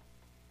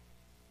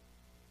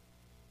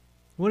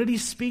 What did he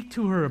speak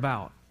to her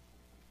about?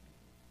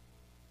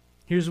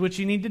 Here's what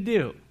you need to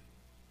do.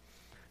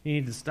 You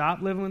need to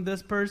stop living with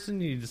this person.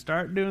 You need to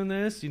start doing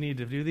this. You need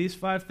to do these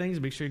 5 things.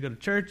 Make sure you go to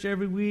church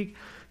every week.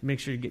 Make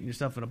sure you're getting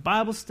yourself in a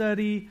Bible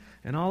study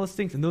and all those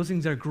things. And those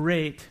things are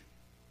great,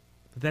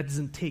 but that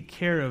doesn't take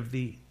care of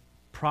the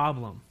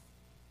problem.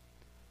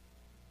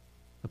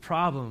 The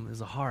problem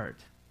is a heart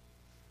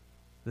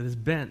that is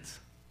bent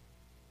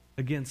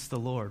against the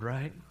Lord,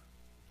 right?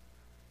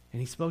 And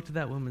he spoke to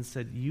that woman and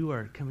said, you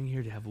are coming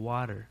here to have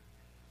water,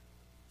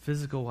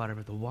 physical water,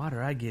 but the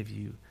water I give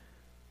you,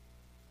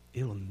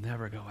 it will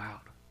never go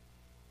out.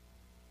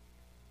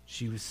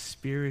 She was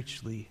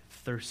spiritually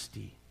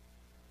thirsty,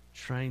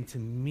 trying to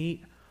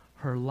meet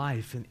her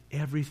life in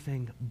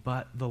everything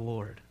but the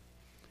Lord.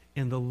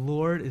 And the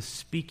Lord is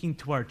speaking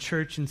to our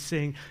church and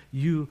saying,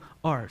 you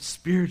are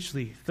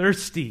spiritually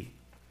thirsty.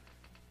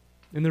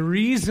 And the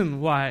reason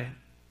why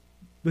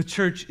the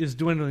church is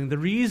dwindling, the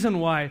reason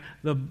why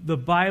the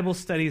Bible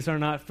studies are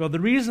not filled,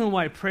 the reason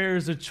why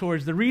prayers are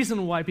chores, the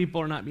reason why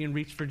people are not being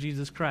reached for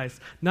Jesus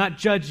Christ, not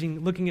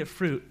judging, looking at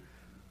fruit.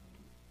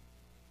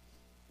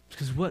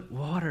 Because what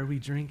water are we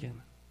drinking?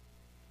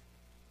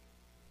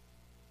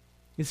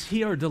 Is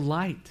he our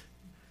delight?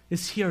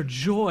 Is he our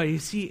joy?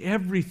 Is he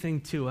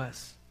everything to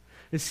us?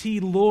 Is he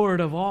Lord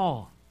of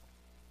all?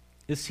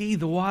 Is he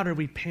the water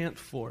we pant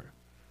for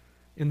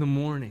in the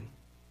morning?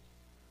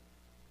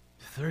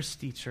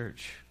 Thirsty,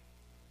 church.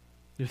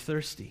 You're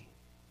thirsty.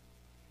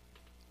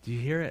 Do you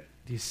hear it?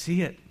 Do you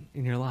see it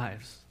in your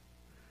lives?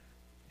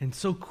 And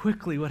so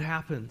quickly what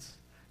happens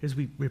is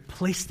we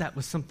replace that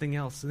with something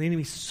else. And the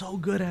enemy's so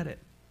good at it.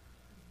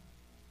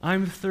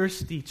 I'm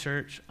thirsty,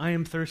 church. I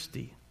am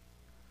thirsty.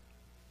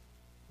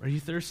 Are you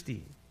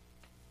thirsty?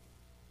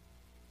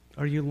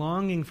 Are you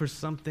longing for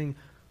something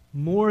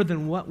more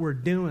than what we're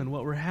doing,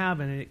 what we're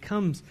having? And it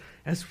comes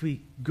as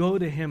we go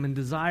to him and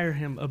desire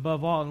him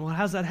above all. And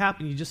how does that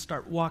happen? You just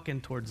start walking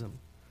towards him.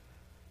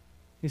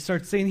 You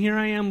start saying, here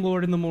I am,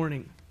 Lord, in the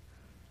morning.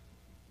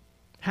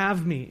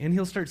 Have me. And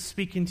he'll start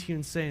speaking to you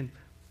and saying,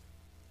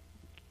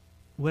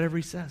 whatever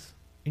he says,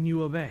 and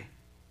you obey.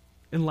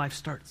 And life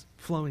starts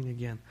flowing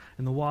again,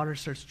 and the water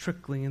starts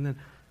trickling, and then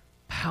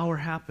power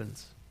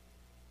happens.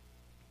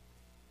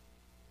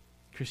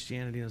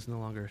 Christianity is no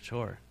longer a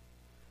chore.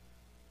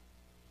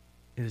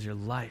 It is your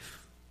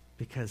life,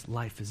 because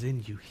life is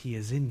in you. He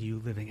is in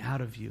you, living out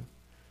of you.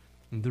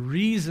 And the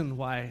reason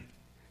why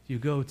you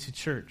go to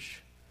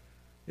church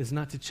is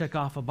not to check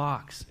off a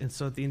box, and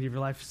so at the end of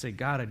your life you say,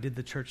 God, I did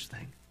the church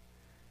thing.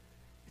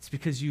 It's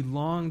because you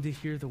long to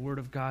hear the word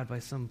of God by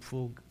some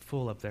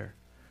fool up there.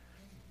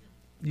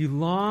 You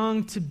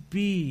long to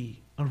be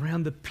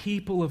around the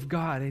people of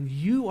God, and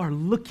you are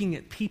looking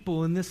at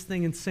people in this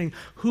thing and saying,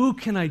 who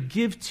can I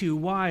give to?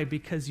 Why?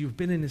 Because you've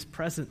been in his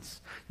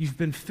presence. You've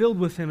been filled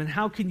with him, and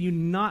how can you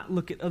not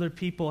look at other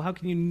people? How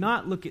can you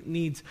not look at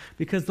needs?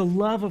 Because the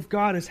love of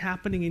God is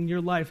happening in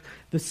your life.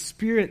 The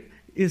Spirit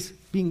is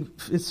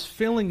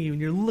filling you,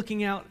 and you're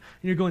looking out,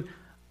 and you're going,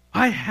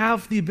 I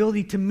have the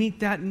ability to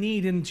meet that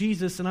need in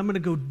Jesus, and I'm going to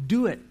go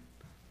do it.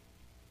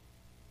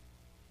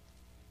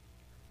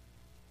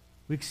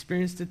 We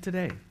experienced it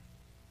today.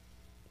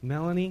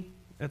 Melanie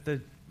at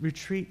the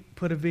retreat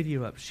put a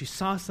video up. She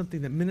saw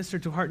something that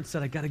ministered to her heart and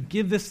said, I got to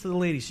give this to the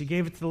ladies. She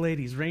gave it to the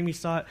ladies. Ramey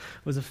saw it,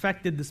 was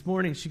affected this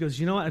morning. She goes,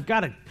 you know what? I've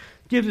got to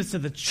give this to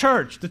the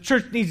church. The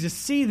church needs to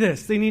see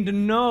this. They need to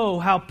know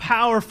how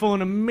powerful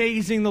and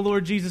amazing the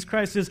Lord Jesus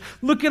Christ is.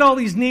 Look at all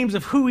these names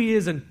of who he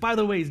is. And by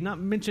the way, he's not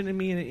mentioning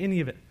me in any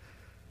of it.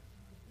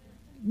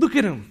 Look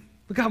at him.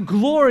 Look how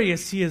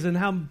glorious he is and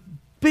how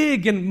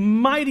big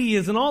and mighty he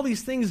is and all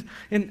these things,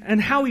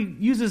 and how he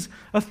uses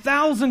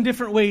 1,000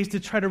 different ways to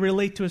try to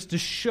relate to us, to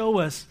show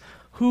us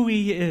who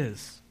he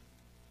is.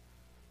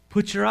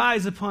 Put your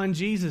eyes upon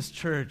Jesus,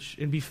 church,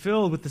 and be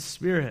filled with the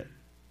Spirit.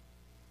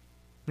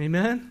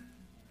 Amen?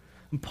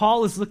 And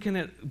Paul is looking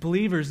at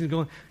believers and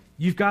going,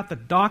 you've got the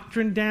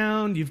doctrine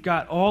down, you've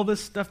got all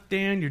this stuff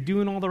down, you're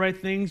doing all the right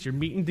things, you're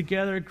meeting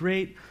together,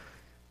 great.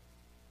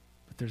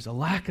 There's a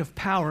lack of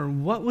power.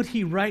 And what would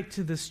he write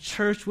to this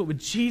church? What would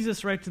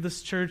Jesus write to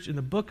this church in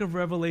the book of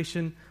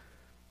Revelation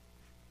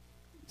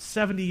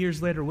 70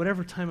 years later,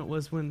 whatever time it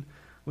was when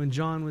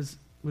John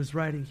was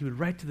writing? He would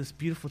write to this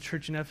beautiful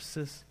church in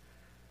Ephesus.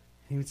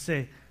 He would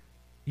say,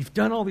 you've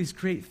done all these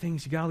great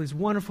things. You got all these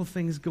wonderful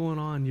things going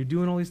on. You're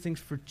doing all these things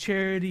for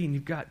charity, and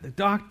you've got the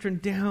doctrine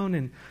down,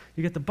 and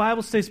you got the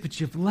Bible studies, but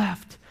you've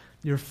left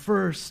your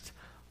first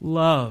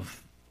love.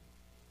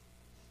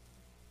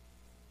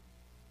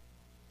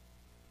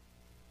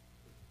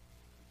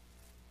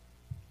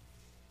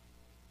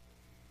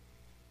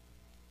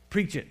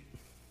 Preach it.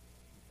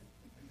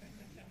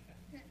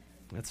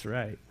 That's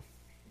right.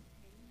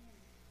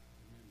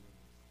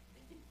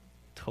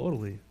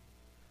 Totally.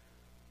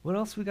 What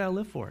else we got to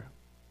live for?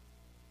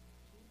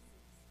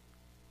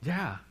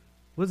 Yeah.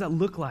 What does that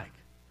look like?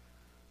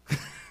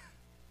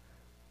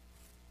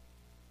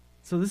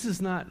 So this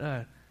is not,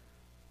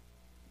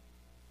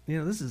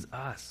 this is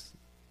us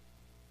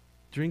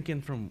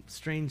drinking from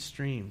strange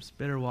streams,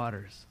 bitter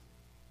waters,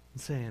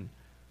 and saying,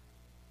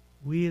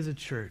 we as a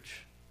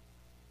church,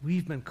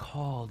 we've been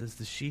called as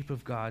the sheep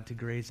of God to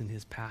graze in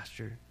his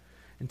pasture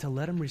and to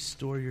let him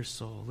restore your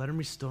soul. Let him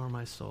restore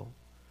my soul.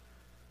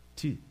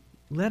 To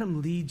let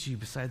him lead you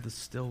beside the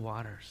still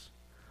waters.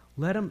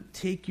 Let him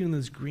take you in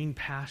those green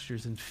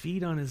pastures and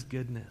feed on his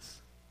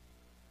goodness.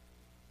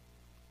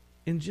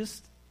 And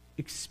just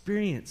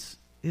experience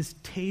his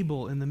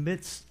table in the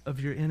midst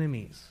of your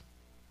enemies.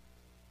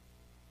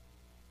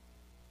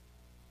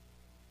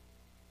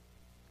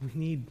 We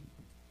need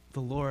the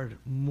Lord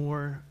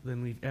more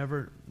than we've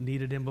ever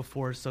needed him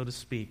before, so to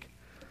speak,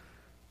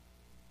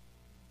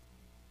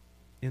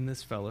 in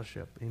this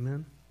fellowship.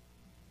 Amen?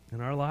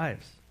 In our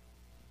lives.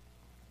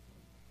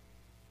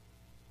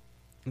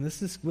 And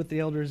this is what the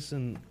elders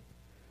and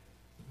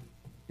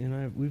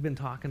we've been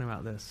talking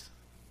about this.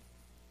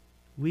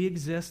 We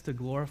exist to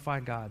glorify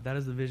God. That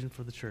is the vision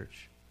for the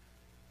church.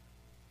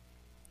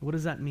 What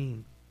does that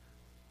mean?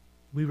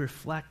 We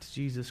reflect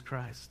Jesus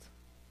Christ.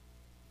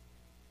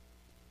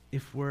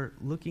 If we're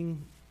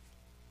looking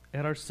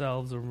at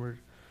ourselves or we're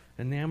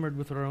enamored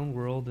with our own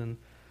world and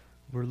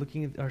we're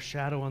looking at our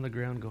shadow on the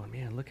ground going,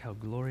 man, look how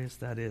glorious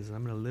that is, and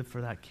I'm going to live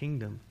for that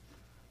kingdom.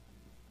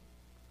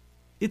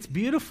 It's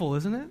beautiful,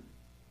 isn't it?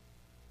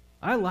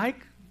 I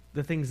like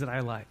the things that I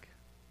like.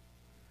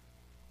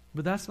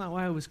 But that's not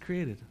why I was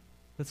created.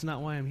 That's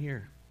not why I'm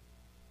here.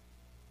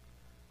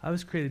 I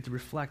was created to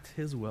reflect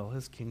his will,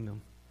 his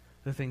kingdom,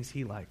 the things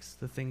he likes,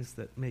 the things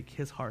that make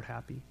his heart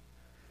happy.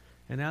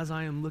 And as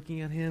I am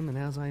looking at him and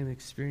as I am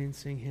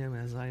experiencing him,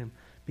 as I am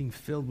being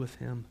filled with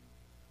him,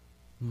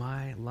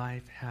 my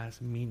life has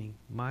meaning.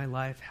 My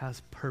life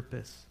has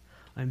purpose.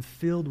 I'm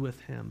filled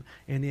with him,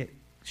 and it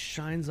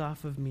shines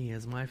off of me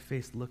as my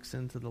face looks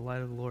into the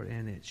light of the Lord,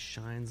 and it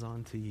shines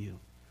onto you.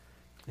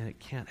 And it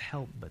can't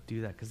help but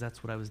do that because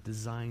that's what I was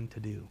designed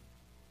to do.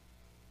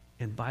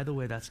 And by the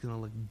way, that's going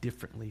to look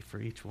differently for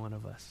each one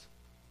of us.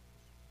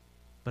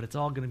 But it's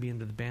all going to be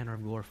under the banner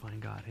of glorifying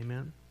God.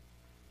 Amen?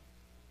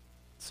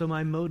 So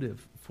my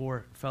motive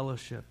for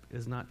fellowship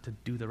is not to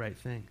do the right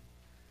thing.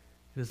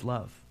 It is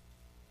love.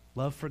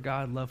 Love for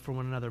God, love for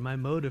one another. My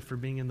motive for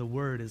being in the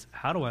Word is,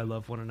 how do I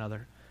love one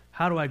another?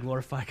 How do I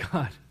glorify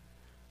God?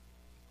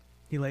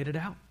 He laid it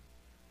out.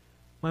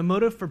 My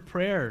motive for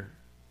prayer,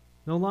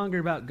 no longer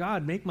about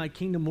God, make my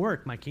kingdom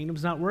work. My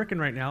kingdom's not working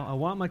right now. I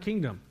want my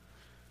kingdom.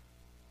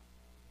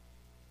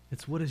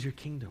 It's, what is your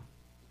kingdom?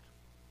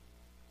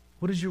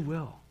 What is your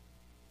will?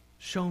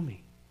 Show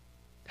me.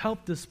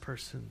 Help this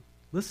person.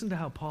 Listen to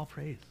how Paul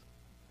prays.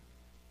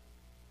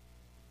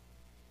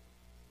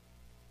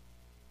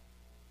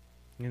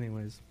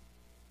 Anyways.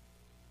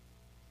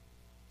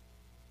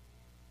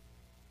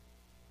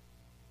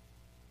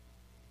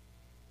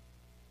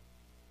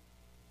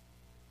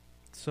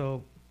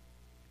 So,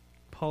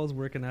 Paul's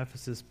work in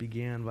Ephesus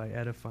began by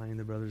edifying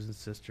the brothers and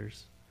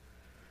sisters,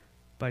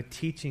 by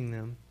teaching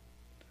them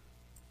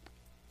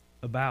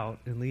about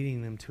and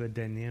leading them to a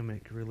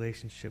dynamic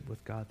relationship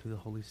with God through the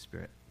Holy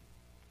Spirit.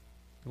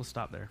 We'll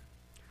stop there.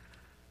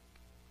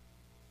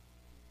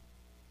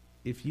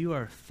 If you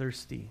are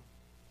thirsty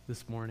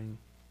this morning,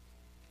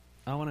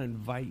 I want to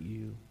invite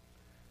you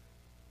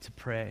to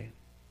pray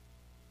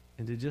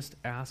and to just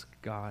ask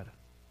God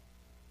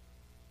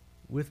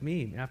with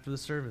me after the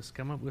service.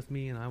 Come up with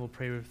me and I will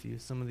pray with you.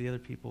 Some of the other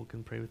people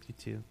can pray with you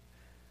too.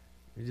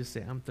 You just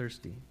say, I'm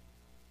thirsty.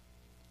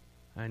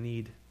 I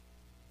need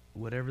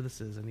whatever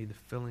this is. I need the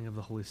filling of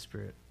the Holy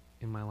Spirit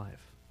in my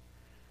life.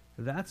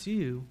 If that's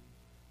you,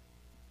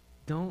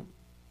 don't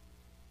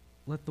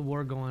let the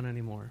war go on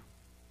anymore.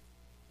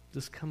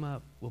 Just come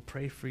up. We'll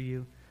pray for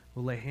you.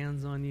 We'll lay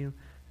hands on you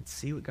and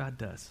see what God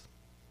does.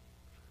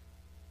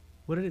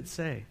 What did it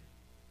say?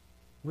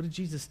 What did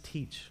Jesus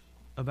teach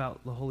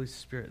about the Holy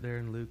Spirit there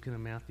in Luke and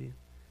in Matthew?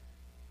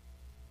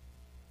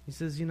 He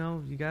says, you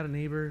got a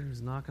neighbor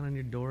who's knocking on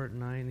your door at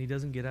night and he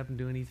doesn't get up and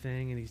do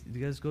anything, and he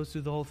just goes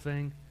through the whole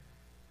thing.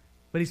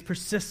 But he's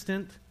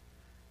persistent.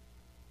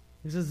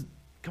 He says,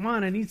 come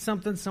on, I need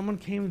something. Someone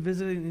came and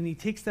visited, and he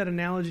takes that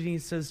analogy and he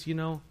says,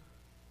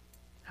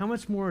 how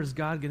much more is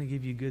God going to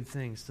give you good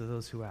things to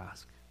those who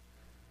ask?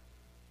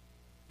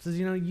 He says,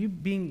 you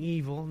being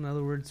evil, in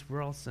other words,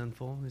 we're all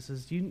sinful. He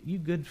says, you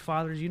good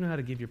fathers, you know how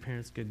to give your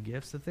parents good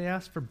gifts. If they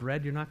ask for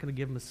bread, you're not going to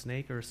give them a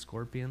snake or a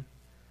scorpion.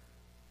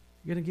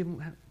 You're going to give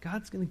them,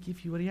 God's going to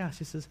give you what he asks.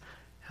 He says,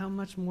 how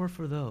much more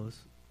for those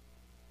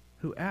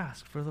who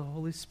ask for the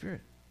Holy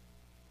Spirit?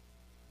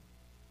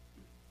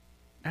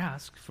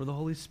 Ask for the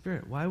Holy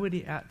Spirit. Why would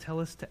he tell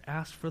us to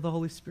ask for the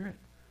Holy Spirit?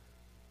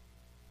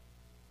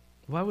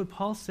 Why would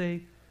Paul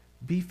say,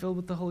 be filled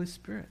with the Holy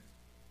Spirit?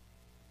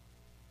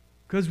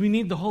 Because we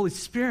need the Holy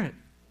Spirit.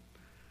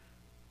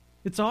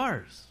 It's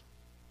ours.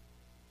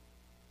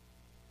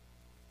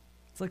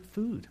 It's like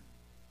food.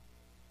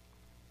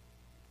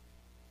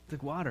 It's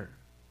like water.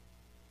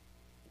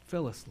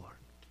 Fill us, Lord.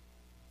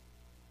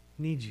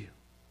 Need you.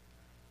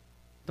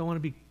 Don't want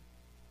to be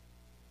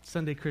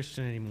Sunday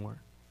Christian anymore.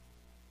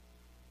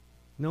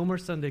 No more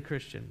Sunday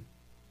Christian.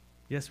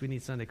 Yes, we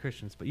need Sunday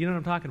Christians, but you know what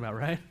I'm talking about,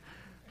 right?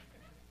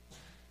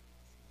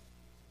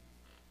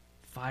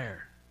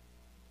 Fire.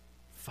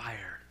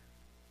 Fire.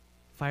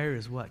 Fire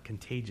is what?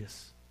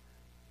 Contagious.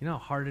 You know how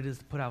hard it is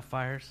to put out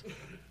fires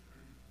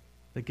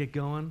that get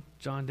going?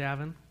 John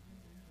Davin?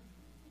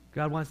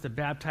 God wants to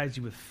baptize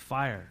you with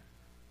fire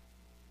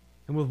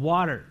and with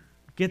water.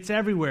 It gets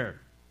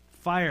everywhere.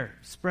 Fire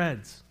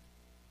spreads.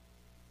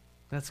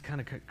 That's the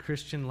kind of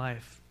Christian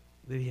life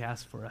that he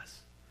has for us.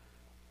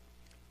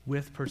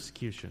 With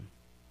persecution.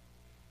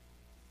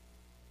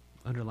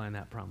 Underline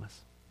that promise.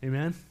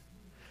 Amen?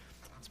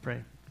 Let's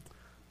pray.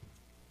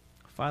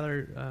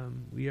 Father,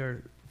 we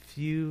are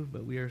few,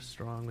 but we are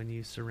strong when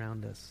you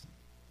surround us.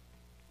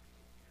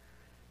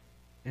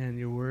 And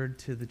your word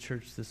to the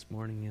church this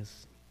morning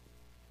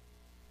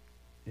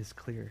is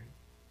clear.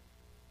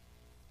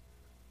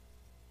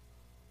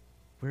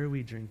 Where are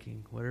we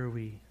drinking? What are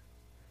we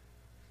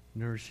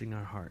nourishing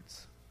our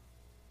hearts?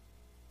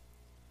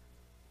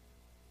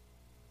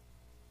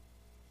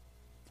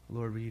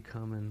 Lord, will you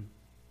come and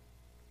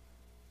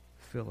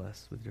fill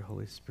us with your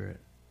Holy Spirit?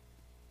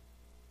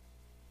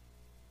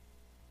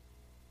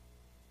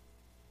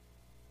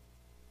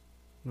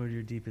 Lord,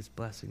 your deepest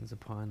blessings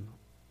upon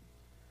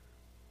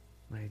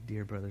my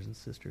dear brothers and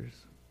sisters,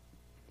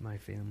 my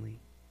family.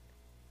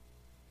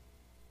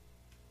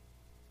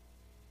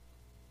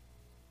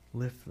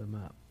 Lift them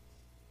up.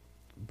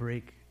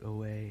 Break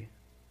away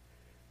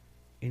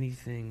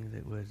anything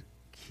that would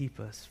keep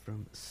us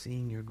from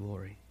seeing your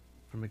glory,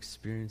 from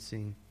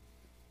experiencing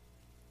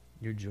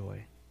your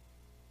joy.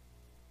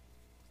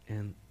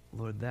 And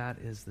Lord, that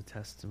is the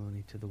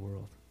testimony to the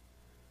world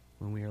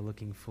when we are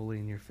looking fully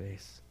in your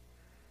face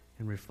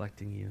and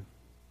reflecting you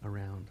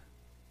around.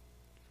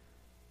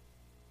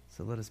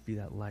 So let us be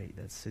that light,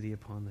 that city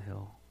upon the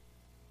hill.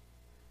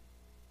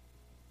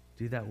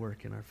 Do that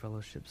work in our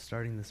fellowship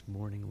starting this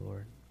morning,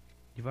 Lord.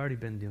 You've already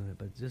been doing it,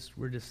 but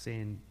we're just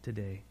saying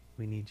today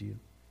we need you.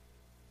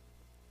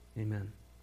 Amen.